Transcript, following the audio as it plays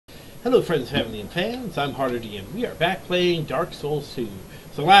Hello friends, family, and fans, I'm Harder and we are back playing Dark Souls 2.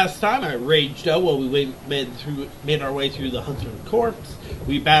 So last time I raged out while we made our way through the huntsman corpse.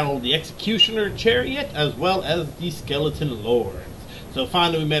 We battled the executioner chariot as well as the skeleton lords. So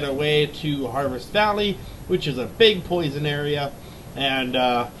finally we made our way to Harvest Valley, which is a big poison area. And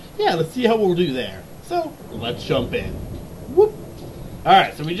yeah, let's see how we'll do there. So let's jump in. Whoop!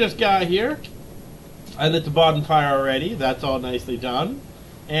 Alright, so we just got here. I lit the bonfire already, that's all nicely done.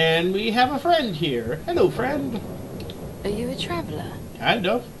 And we have a friend here. Hello, friend. Are you a traveller? Kind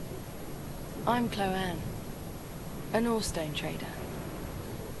of. I'm Chloanne, an ore-stone trader.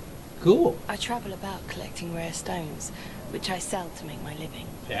 Cool. I travel about collecting rare stones, which I sell to make my living.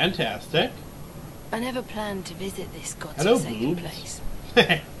 Fantastic. I never planned to visit this Hello, godforsaken place. But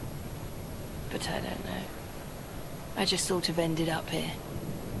I don't know. I just sort of ended up here.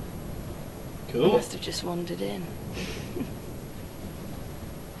 Cool. I must have just wandered in.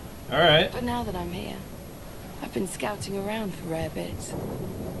 Alright. But now that I'm here, I've been scouting around for rare bits.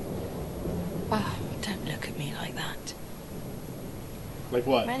 Oh, don't look at me like that. Like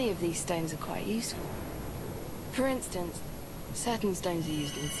what? Many of these stones are quite useful. For instance, certain stones are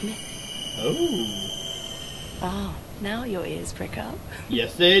used in smithing. Oh. Oh, now your ears prick up.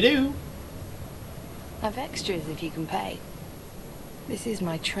 Yes, they do. I've extras if you can pay. This is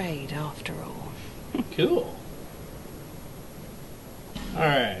my trade, after all. Cool.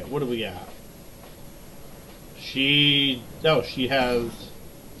 Alright, what do we got? She has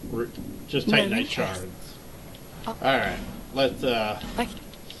just titanite shards. Alright, let's so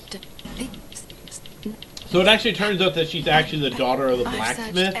it actually turns out that she's actually the daughter of the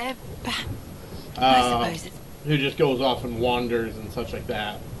blacksmith. Who just goes off and wanders and such like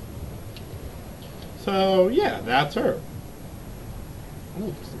that. So yeah, that's her.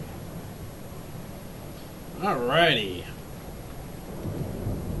 Oops. Alrighty.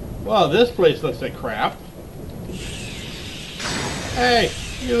 Well, this place looks like crap. Hey,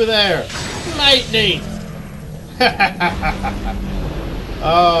 you there! Lightning!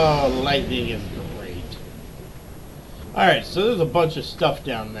 Oh, lightning is great. Alright, so there's a bunch of stuff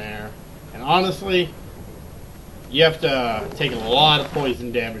down there. And honestly, you have to take a lot of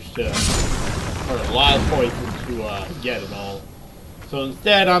poison damage to, or a lot of poison to get it all. So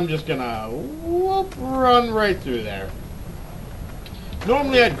instead, I'm just gonna run right through there.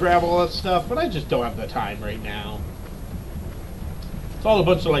 Normally I'd grab all that stuff, but I just don't have the time right now. It's all a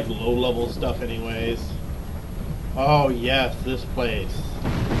bunch of like low-level stuff anyways. Oh yes, this place.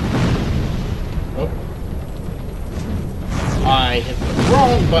 Oh. I hit the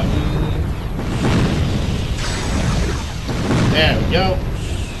wrong button. There we go.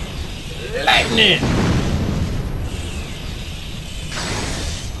 Lightning!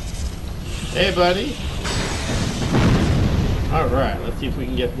 Hey buddy. Alright, let's see if we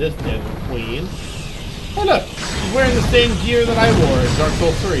can get this desert queen. Hey look, she's wearing the same gear that I wore in Dark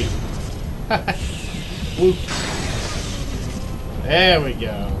Souls 3. Whoop. There we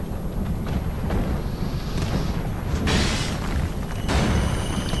go.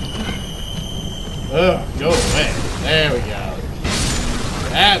 Ugh, go away. There we go.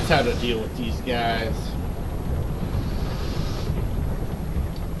 That's how to deal with these guys.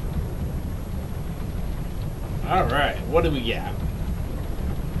 Alright, what do we got?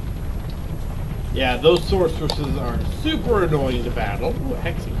 Yeah, those sorceresses are super annoying to battle. Ooh, a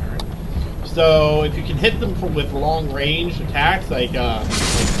hexing heart. So, if you can hit them with long-range attacks, like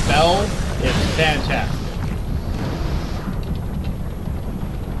spells, it's fantastic.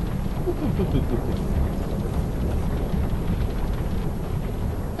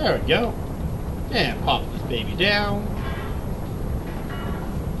 There we go. And pop this baby down.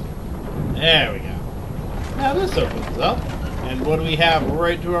 There we go. Now this opens up, and what do we have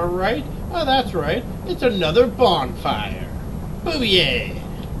right to our right? Oh, that's right, it's another bonfire. Booyah!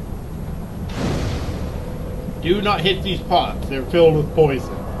 Do not hit these pots, they're filled with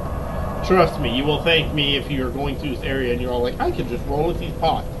poison. Trust me, you will thank me if you're going through this area and you're all like, I could just roll with these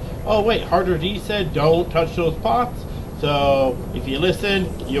pots. Oh wait, Harder D said don't touch those pots, so if you listen,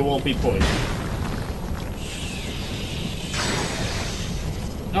 you won't be poisoned.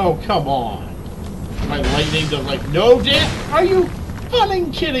 Oh, come on. My lightning does like no damage. Are you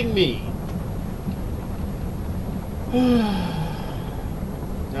funning kidding me?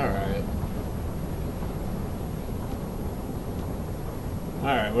 Alright.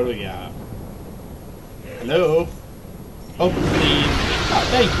 Alright, what do we got? Hello? Open, please. Oh,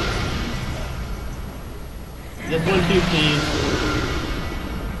 thank you. This one too, please.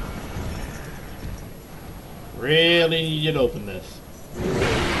 Really need you to open this.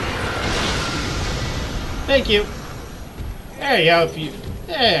 Thank you. There you go.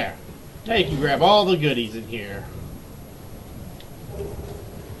 There. Now you can grab all the goodies in here.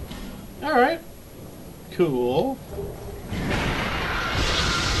 Alright. Cool.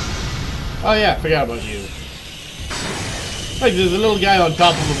 Oh yeah, I forgot about you. Like there's a little guy on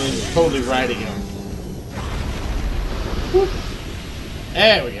top of him and he's totally riding him. Whoop.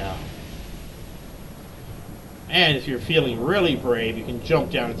 There we go. And if you're feeling really brave, you can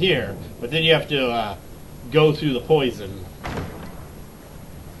jump down here. But then you have to go through the poison.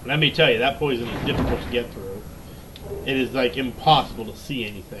 Let me tell you, that poison is difficult to get through. It is like impossible to see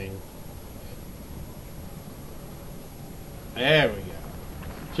anything. There we go.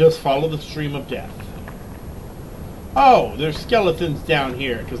 Just follow the stream of death. Oh, there's skeletons down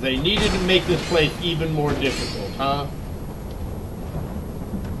here because they needed to make this place even more difficult, huh?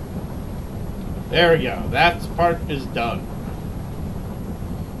 There we go. That part is done.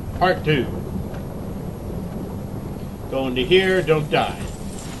 Part 2. Go into here, don't die.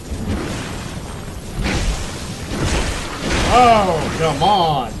 Oh, come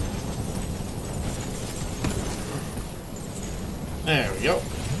on. There we go.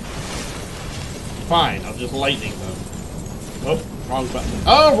 Fine, I'll just lightning them. Oh, wrong button.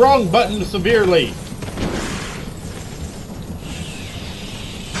 Oh, wrong button severely.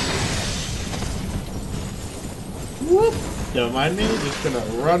 Whoop. Don't mind me, just gonna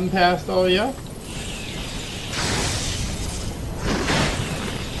run past all ya.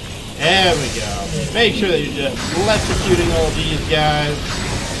 There we go. Make sure that you're just electrocuting all these guys.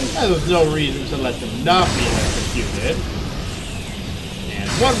 There's no reason to let them not be electrocuted. And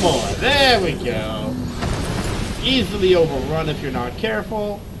one more. There we go. Easily overrun if you're not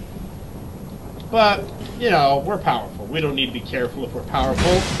careful. But, you know, we're powerful. We don't need to be careful if we're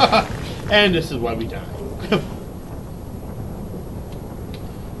powerful. And this is why we die.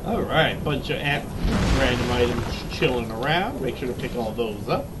 Alright, bunch of random items chilling around. Make sure to pick all those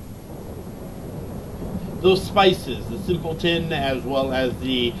up. Those spices, the simpleton as well as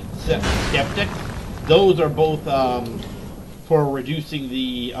the skeptic, those are both for reducing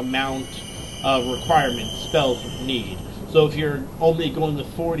the amount of requirements spells need. So if you're only going with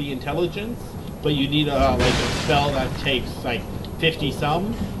 40 intelligence, but you need like a spell that takes like 50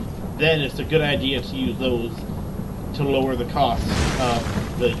 some, then it's a good idea to use those to lower the cost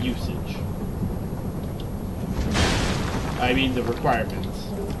of the usage. I mean the requirements.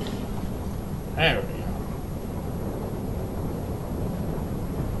 There we go.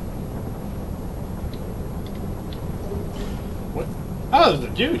 What? Oh,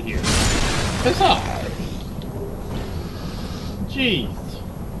 there's a dude here. Piss off. Jeez.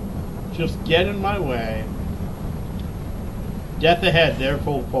 Just get in my way. Death ahead,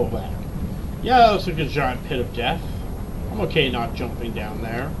 therefore pull back. Yeah, that looks like a giant pit of death. I'm okay not jumping down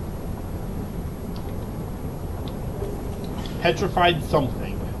there. Petrified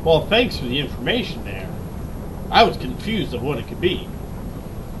something. Well, thanks for the information there. I was confused of what it could be.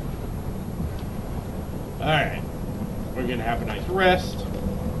 Alright. We're gonna have a nice rest.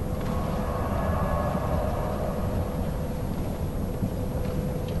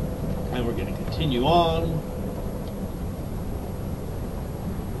 And we're gonna continue on.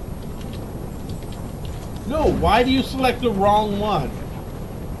 No, why do you select the wrong one?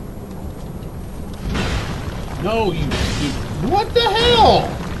 No, you stupid. What the hell?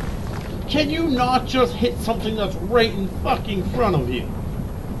 Can you not just hit something that's right in fucking front of you?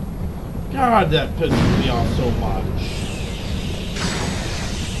 God, that pisses me off so much.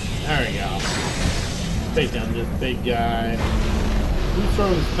 There we go. Take down this big guy. Who's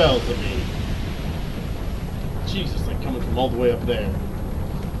throwing spells at me? Jesus, they're coming from all the way up there.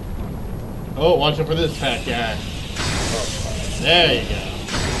 Oh, watch out for this fat guy. There you go.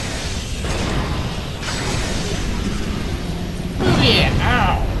 Oh yeah,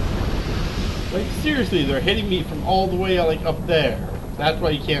 ow! Like, seriously, they're hitting me from all the way, like, up there. That's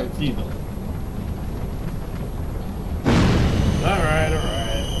why you can't see them. Alright,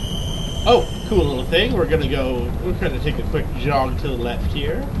 alright. Oh, cool little thing. We're gonna take a quick jog to the left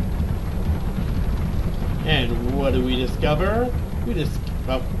here. And what do we discover?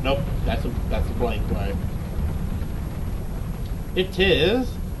 Oh, nope, that's a blank way. It is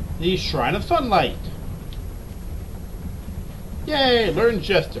the Shrine of Sunlight. Yay, learn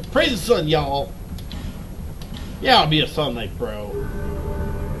Jester. Praise the sun, y'all. Yeah, I'll be a Sunlight bro.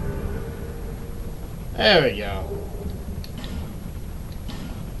 There we go.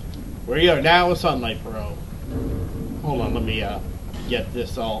 We are now a Sunlight bro. Hold on, let me get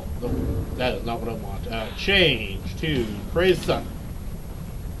this all. That is not what I want. Change to Praise the Sun.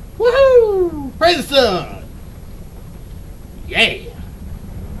 Woohoo! Praise the sun! Yeah!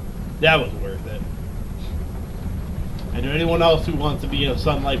 That was worth it. And to anyone else who wants to be a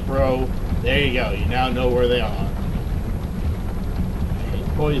Sunlight Bro, there you go. You now know where they are. I hate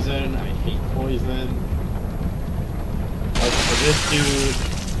poison. I hate poison. Like for this dude,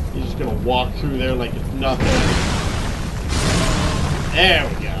 he's just gonna walk through there like it's nothing. There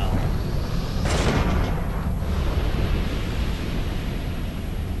we go.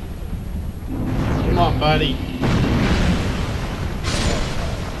 Come on, buddy.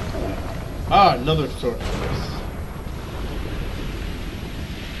 Ah, another sorceress.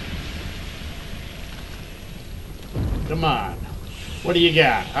 Come on. What do you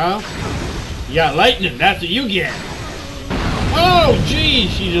got, huh? You got lightning, that's what you get. Oh, geez,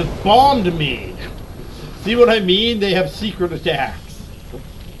 she just bombed me. See what I mean? They have secret attacks.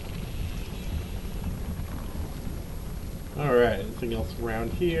 Alright, anything else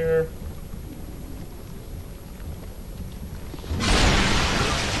around here?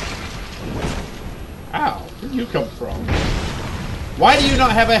 Ow, where'd you come from? Why do you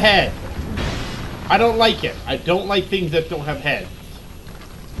not have a head? I don't like it. I don't like things that don't have heads.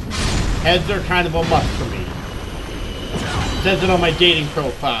 Heads are kind of a must for me. It says it on my dating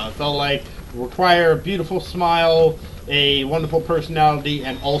profile. It's all like, require a beautiful smile, a wonderful personality,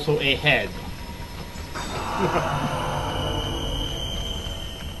 and also a head.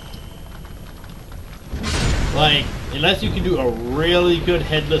 Like, unless you can do a really good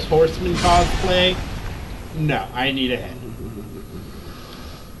Headless Horseman cosplay, no, I need a head.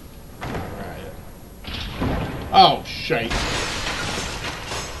 Alright. Oh, shite.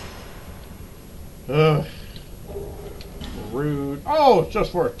 Ugh. Rude. Oh, it's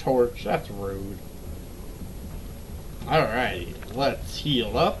just for a torch. That's rude. Alright, let's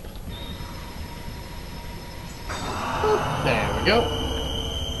heal up. There we go.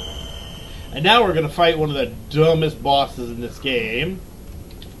 And now we're going to fight one of the dumbest bosses in this game.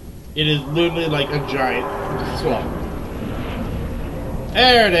 It is literally like a giant slug.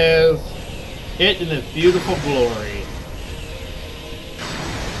 There it is. It in its beautiful glory.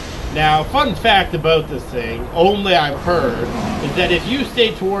 Now, fun fact about this thing, only I've heard, is that if you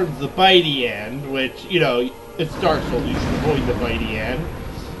stay towards the bitey end, which, you know, it's Darksouls, you should avoid the bitey end.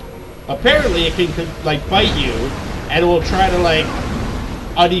 Apparently it can, like, bite you, and it will try to, like,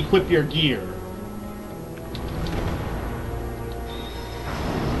 unequip your gear.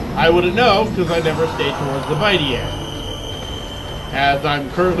 I wouldn't know, because I never stayed towards the bitey end. As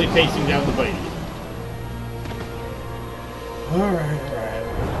I'm currently facing down the bitey. Alright.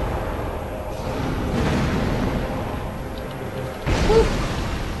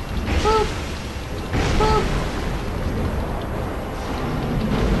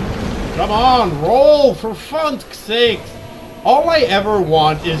 Come on, roll for fun's sakes! All I ever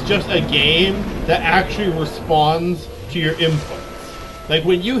want is just a game that actually responds to your inputs. Like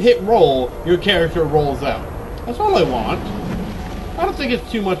when you hit roll, your character rolls out. That's all I want. I don't think it's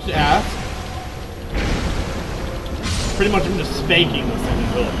too much to ask. Pretty much I'm just spanking this thing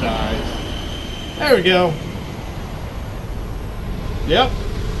until it dies. There we go. Yep.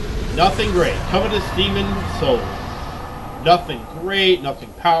 Nothing great. Covetous Demon Soul. Nothing great,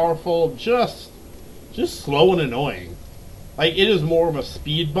 nothing powerful, just slow and annoying. Like, it is more of a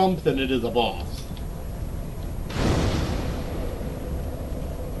speed bump than it is a boss.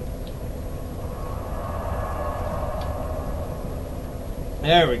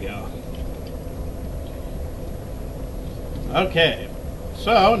 There we go. Okay.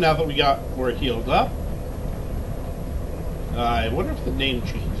 So, now that we're healed up, I wonder if the name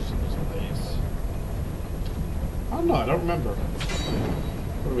changes in this place. I don't know, I don't remember.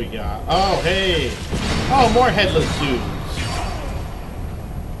 What do we got? Oh, hey! Oh, more headless dudes.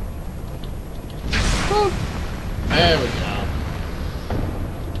 Woo. There we go.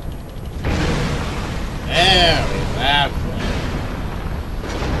 There we go. That's right.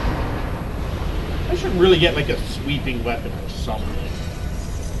 I should really get like a sweeping weapon or something.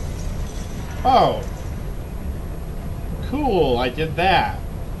 Oh. Cool, I did that.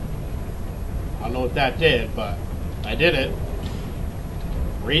 I don't know what that did, but I did it.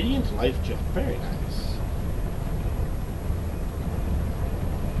 Radiant Life Gem. Very nice.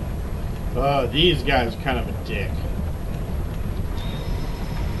 These guys are kind of a dick.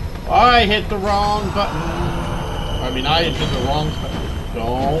 I hit the wrong button. I mean, I hit the wrong button.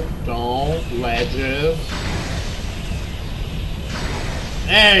 Don't, ledges.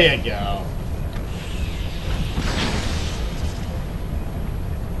 There you go.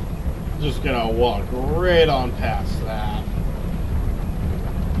 Just gonna walk right on past that.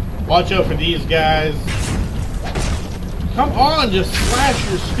 Watch out for these guys. Come on, just slash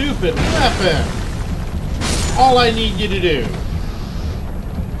your stupid weapon. All I need you to do.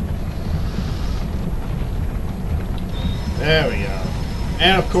 There we go.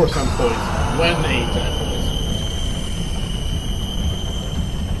 And of course I'm poisoned. When ain't I poisoned?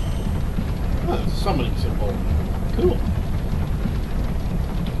 Oh, it's a summoning symbol. Cool.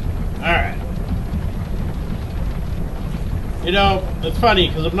 Alright. You know, it's funny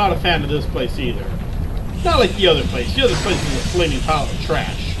because I'm not a fan of this place either. Not like the other place. The other place is a flaming pile of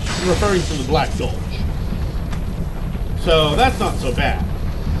trash. I'm referring to the Black Gulch. So that's not so bad.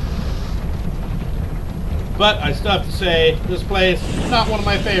 But I still have to say, this place is not one of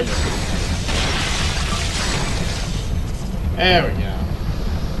my favorites. There we go.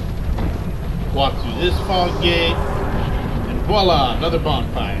 Walk through this fog gate, and voila, another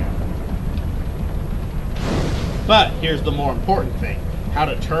bonfire. But here's the more important thing: how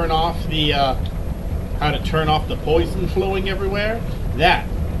to turn off the poison flowing everywhere. That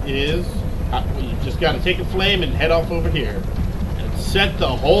is, you just got to take a flame and head off over here and set the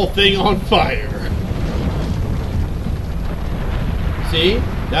whole thing on fire. See?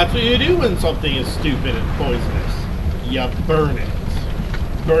 That's what you do when something is stupid and poisonous. You burn it.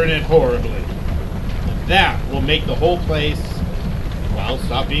 Burn it horribly. And that will make the whole place, well,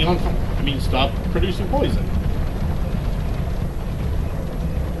 stop being on fire. I mean, stop producing poison.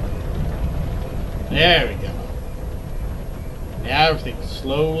 There we go. Now everything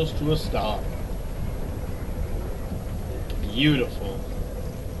slows to a stop. Beautiful.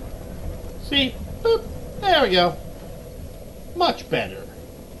 See? Boop. There we go. Much better.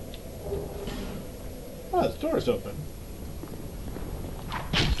 Oh, this door's open.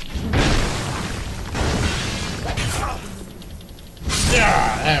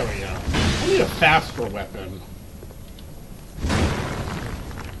 Yeah, there we go. I need a faster weapon.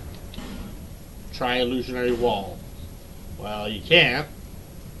 Try illusionary wall. Well, you can't,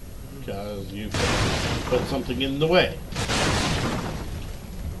 because you put something in the way.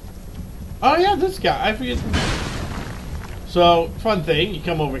 Oh yeah, this guy. I forget. So, fun thing, you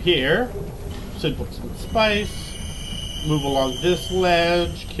come over here, simple spice, move along this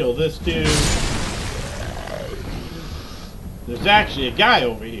ledge, kill this dude. There's actually a guy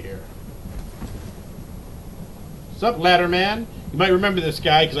over here. What's up, ladder man? You might remember this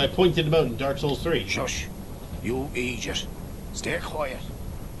guy because I pointed him out in Dark Souls 3. Shush. You idiot. Stay quiet.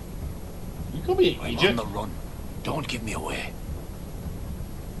 You call me an I'm idiot? on the run. Don't give me away.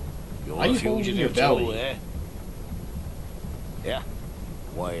 You're Why are you holding your belly? too, eh? Yeah.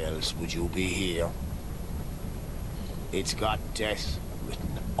 Why else would you be here? It's got death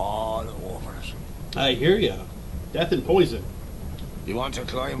written all over it. I hear ya. Death and poison. You want to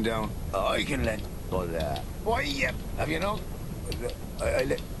climb down? I can let. But why? Yep. Have you know? I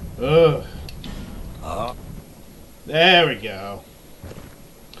let. Ugh. Uh-huh. There we go.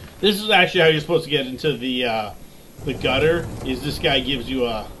 This is actually how you're supposed to get into the gutter. Is this guy gives you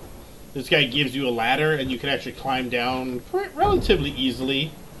a ladder, and you can actually climb down relatively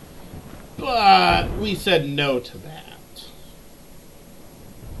easily. But we said no to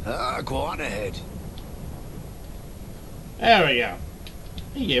that. Go on ahead. There we go.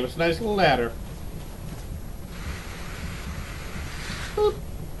 He gave us a nice little ladder. Boop.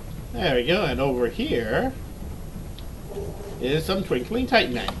 There we go, and over here is some twinkling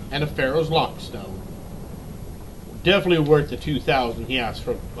titanite and a Pharaoh's lockstone. Definitely worth the 2,000 he asked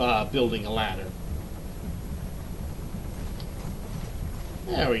for building a ladder.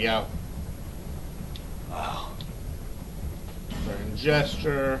 There we go. Oh. Burn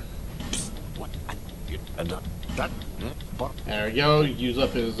gesture. What? There we go. Use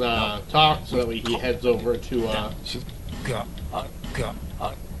up his talk so that way he heads over to.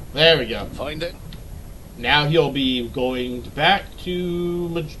 There we go. Find it. Now he'll be going back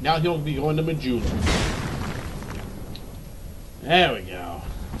to. Now he'll be going to Medusa. There we go.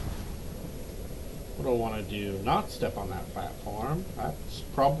 What do I want to do? Not step on that platform. That's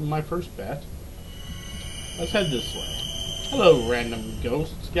probably my first bet. Let's head this way. Hello, random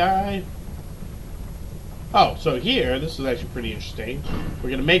ghosts guy. Oh, so here, this is actually pretty interesting. We're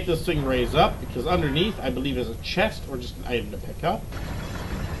going to make this thing raise up, because underneath, I believe, is a chest or just an item to pick up.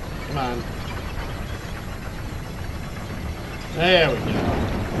 Come on. There we go.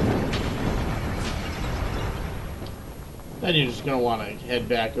 Then you're just going to want to head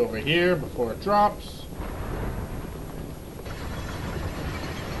back over here before it drops.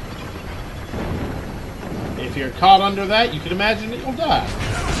 If you're caught under that, you can imagine that you'll die.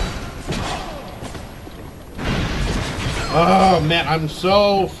 Oh man, I'm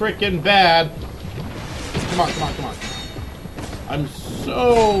so freaking bad. Come on, come on, come on. I'm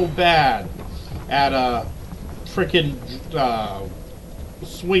so bad at freaking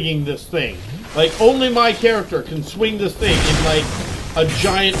swinging this thing. Like, only my character can swing this thing in like a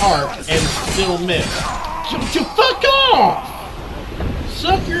giant arc and still miss. Fuck off!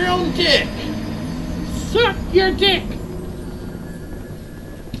 Suck your own dick! Suck your dick!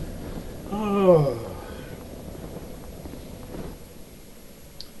 Oh.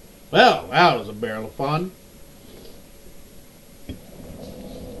 Well, that was a barrel of fun.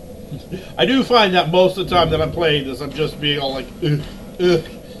 I do find that most of the time that I'm playing this, I'm just being all like, ugh, ugh.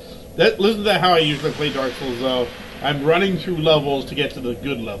 Listen to how I usually play Dark Souls, though. I'm running through levels to get to the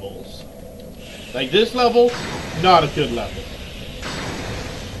good levels. Like this level, not a good level.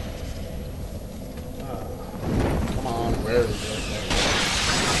 Come on, where is it?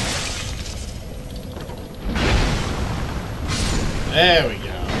 There we go.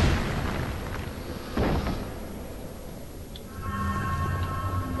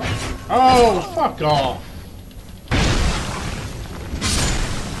 Oh, fuck off.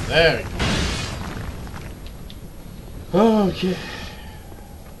 There we go. Okay.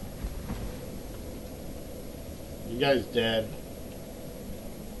 You guys dead.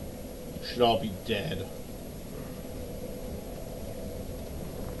 Should all be dead.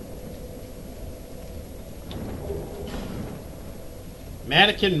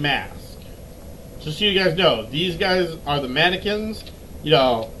 Mannequin mask. Just so you guys know, these guys are the mannequins. You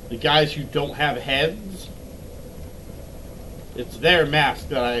know, the guys who don't have heads. It's their mask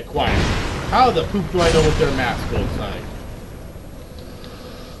that I acquired. How the poop do I know what their mask looks like?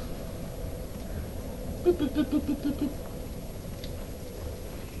 Boop, boop, boop, boop, boop, boop.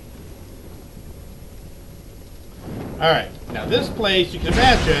 Alright, now this place, you can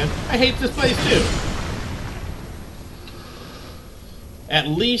imagine, I hate this place too. At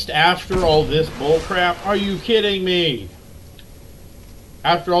least after all this bullcrap, are you kidding me?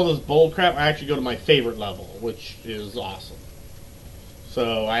 After all this bullcrap, I actually go to my favorite level, which is awesome.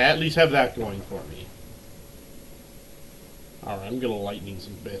 So I at least have that going for me. Alright, I'm gonna lightning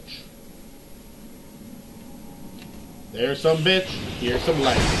some bitch. There's some bitch, here's some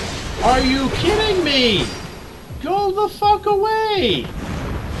lightning. Are you kidding me? Go the fuck away!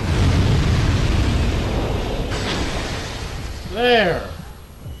 There.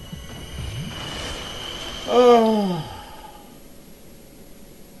 Oh.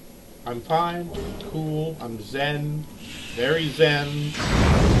 I'm fine, I'm cool, I'm zen, very zen.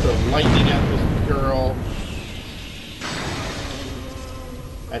 Throw lightning at this girl.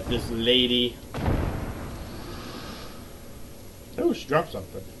 At this lady. Oh, she dropped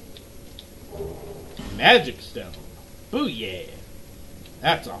something. Magic stone. Booyah.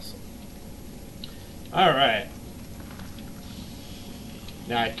 That's awesome. Alright.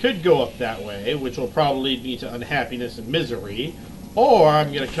 Now I could go up that way, which will probably lead me to unhappiness and misery. Or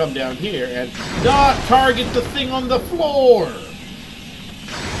I'm going to come down here and not target the thing on the floor.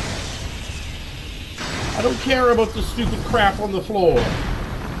 I don't care about the stupid crap on the floor.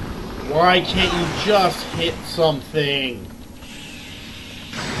 Why can't you just hit something?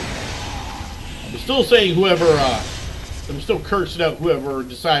 I'm still saying whoever, I'm still cursing out whoever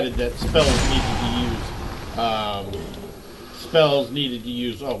decided that spells needed to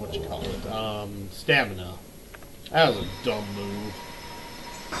use, oh, what you call it, stamina. That was a dumb move.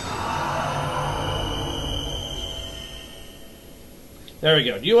 There we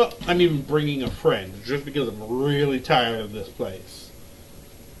go. You know what? I'm even bringing a friend, just because I'm really tired of this place.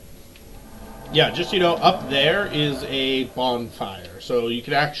 Yeah, just so you know, up there is a bonfire. So you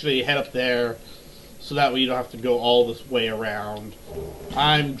can actually head up there, so that way you don't have to go all this way around.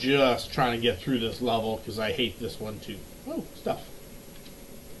 I'm just trying to get through this level, because I hate this one too. Oh, stuff.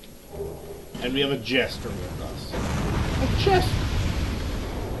 And we have a jester with us. A jester?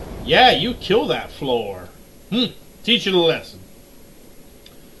 Yeah, you kill that floor. Teach it a lesson.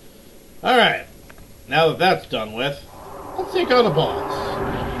 Alright. Now that that's done with, let's take on a boss.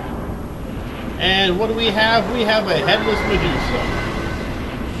 And what do we have? We have a headless medusa.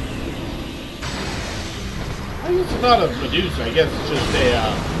 I guess it's not a medusa. I guess it's just a,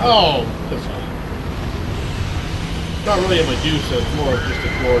 oh, this one. It's not really a medusa. It's more of just a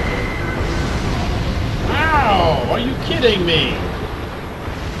gorgon. Ow! Are you kidding me?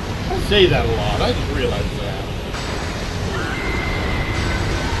 I say that a lot. I just realized that.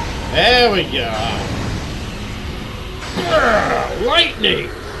 There we go. Grr, lightning!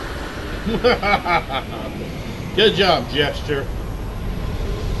 Good job, Jester.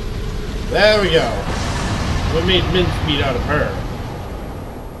 There we go. We made mincemeat out of her.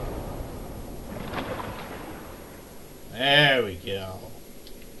 There we go.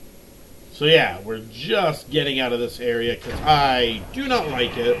 So yeah, we're just getting out of this area because I do not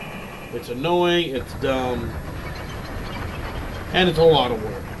like it. It's annoying, it's dumb, and it's a lot of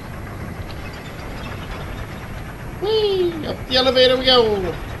work. Whee! Up the elevator we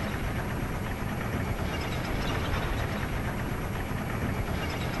go!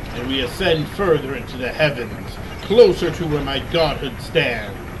 and we ascend further into the heavens, closer to where my godhood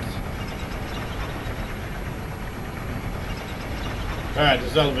stands. Alright,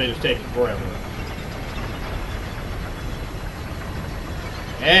 this elevator's taking forever.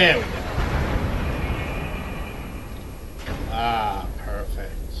 There we go. Ah,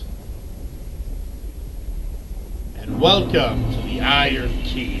 perfect. And welcome to the Iron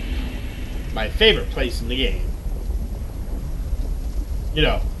Keep. My favorite place in the game. You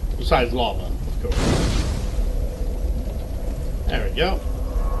know, besides lava, of course. There we go.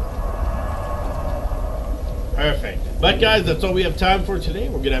 Perfect. But guys, that's all we have time for today.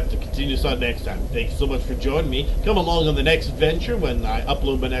 We're going to have to continue this on next time. Thank you so much for joining me. Come along on the next adventure when I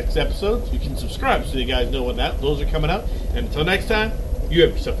upload my next episodes. You can subscribe so you guys know when those are coming out. And until next time, you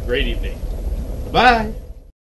have yourself a great evening. Bye-bye.